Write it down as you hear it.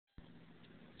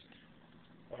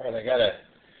All right, I got a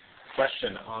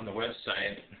question on the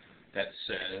website that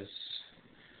says,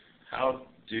 how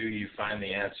do you find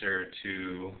the answer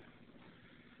to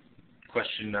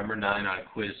question number 9 on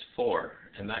quiz 4?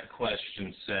 And that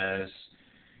question says,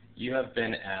 you have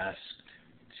been asked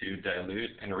to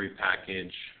dilute and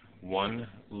repackage 1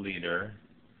 liter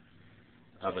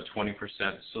of a 20%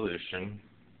 solution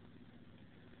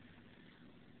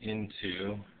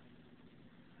into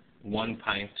 1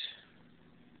 pint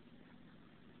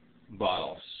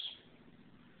bottles,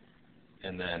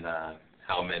 and then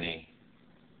how many?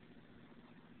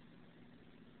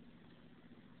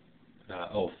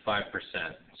 5%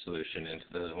 solution into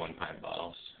the 1 pint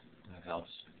bottles. That helps.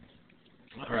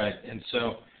 All right, and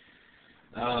so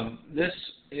this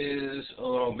is a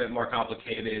little bit more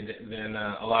complicated than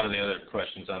a lot of the other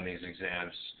questions on these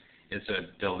exams. It's a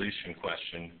dilution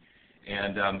question,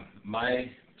 and my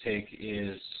take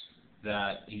is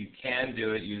that you can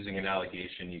do it using an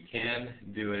allegation. You can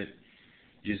do it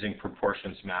using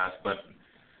proportions math, but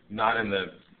not in the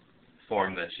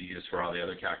form that you use for all the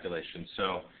other calculations.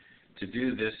 So to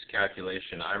do this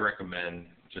calculation, I recommend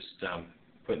just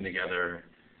putting together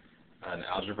an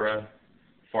algebra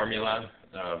formula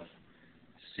of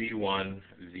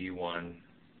C1V1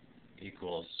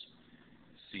 equals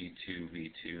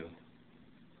C2V2.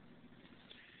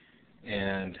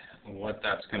 And what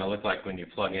that's going to look like when you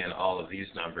plug in all of these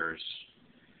numbers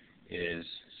is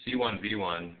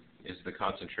C1V1 is the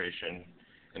concentration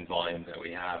and volume that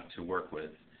we have to work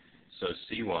with. So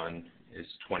C1 is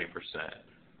 20%,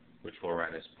 which we'll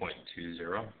write as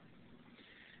 0.20.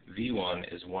 V1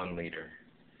 is 1 liter,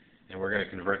 and we're going to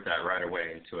convert that right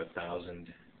away to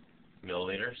 1,000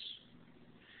 milliliters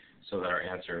so that our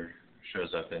answer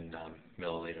shows up in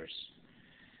milliliters.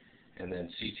 And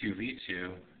then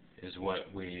C2V2 is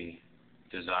what we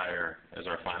desire as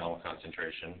our final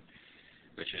concentration,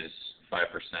 which is 5%,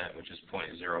 which is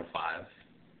 0.05.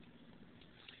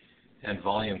 And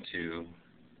volume 2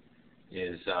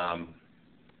 is,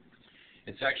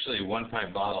 it's actually 1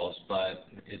 pint bottles, but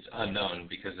it's unknown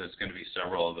because there's going to be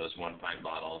several of those 1 pint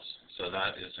bottles. So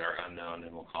that is our unknown,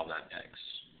 and we'll call that X.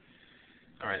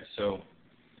 All right, so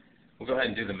we'll go ahead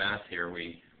and do the math here.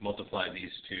 We multiply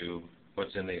these two,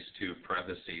 what's in these two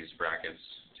parentheses brackets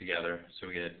together, so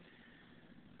we get,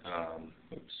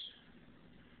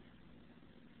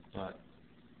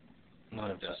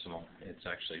 not a decimal, it's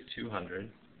actually 200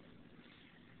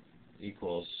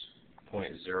 equals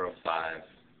 0.05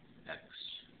 X.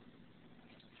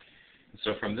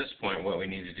 So from this point, what we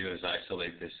need to do is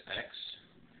isolate this X.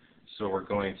 So we're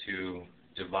going to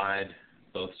divide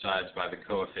both sides by the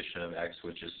coefficient of X,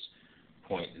 which is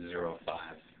 0.05.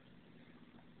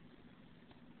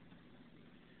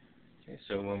 Okay,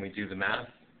 so when we do the math,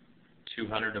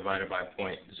 200 divided by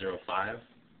 0.05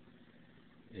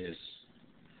 is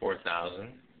 4,000.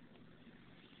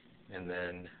 And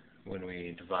then when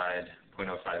we divide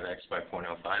 0.05x by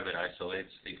 0.05, it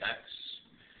isolates the X.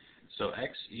 So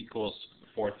X equals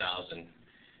 4,000,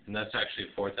 and that's actually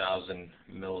 4,000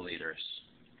 milliliters.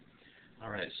 All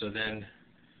right, so then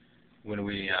when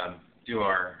we do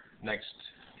our next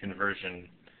conversion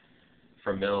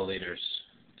from milliliters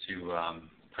to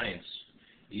pints,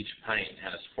 each pint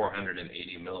has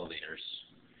 480 milliliters.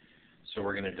 So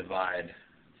we're going to divide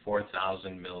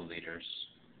 4,000 milliliters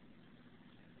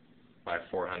by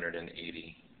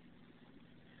 480.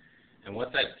 And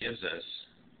what that gives us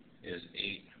is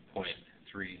 8.33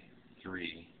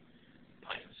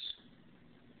 pints.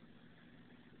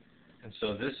 And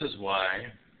so this is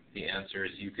why the answer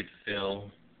is you could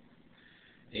fill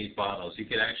 8 bottles. You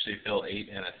could actually fill 8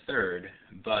 1/3,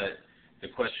 but the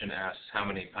question asks how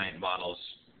many pint bottles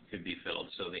could be filled.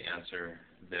 So the answer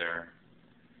there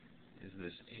is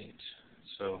this 8.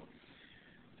 So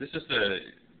this is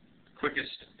the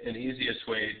quickest and easiest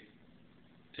way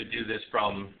to do this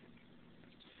problem.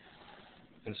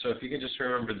 And so if you can just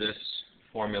remember this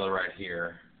formula right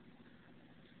here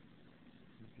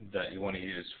that you want to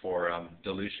use for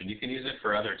dilution. You can use it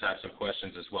for other types of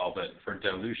questions as well, but for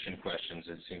dilution questions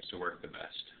it seems to work the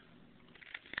best.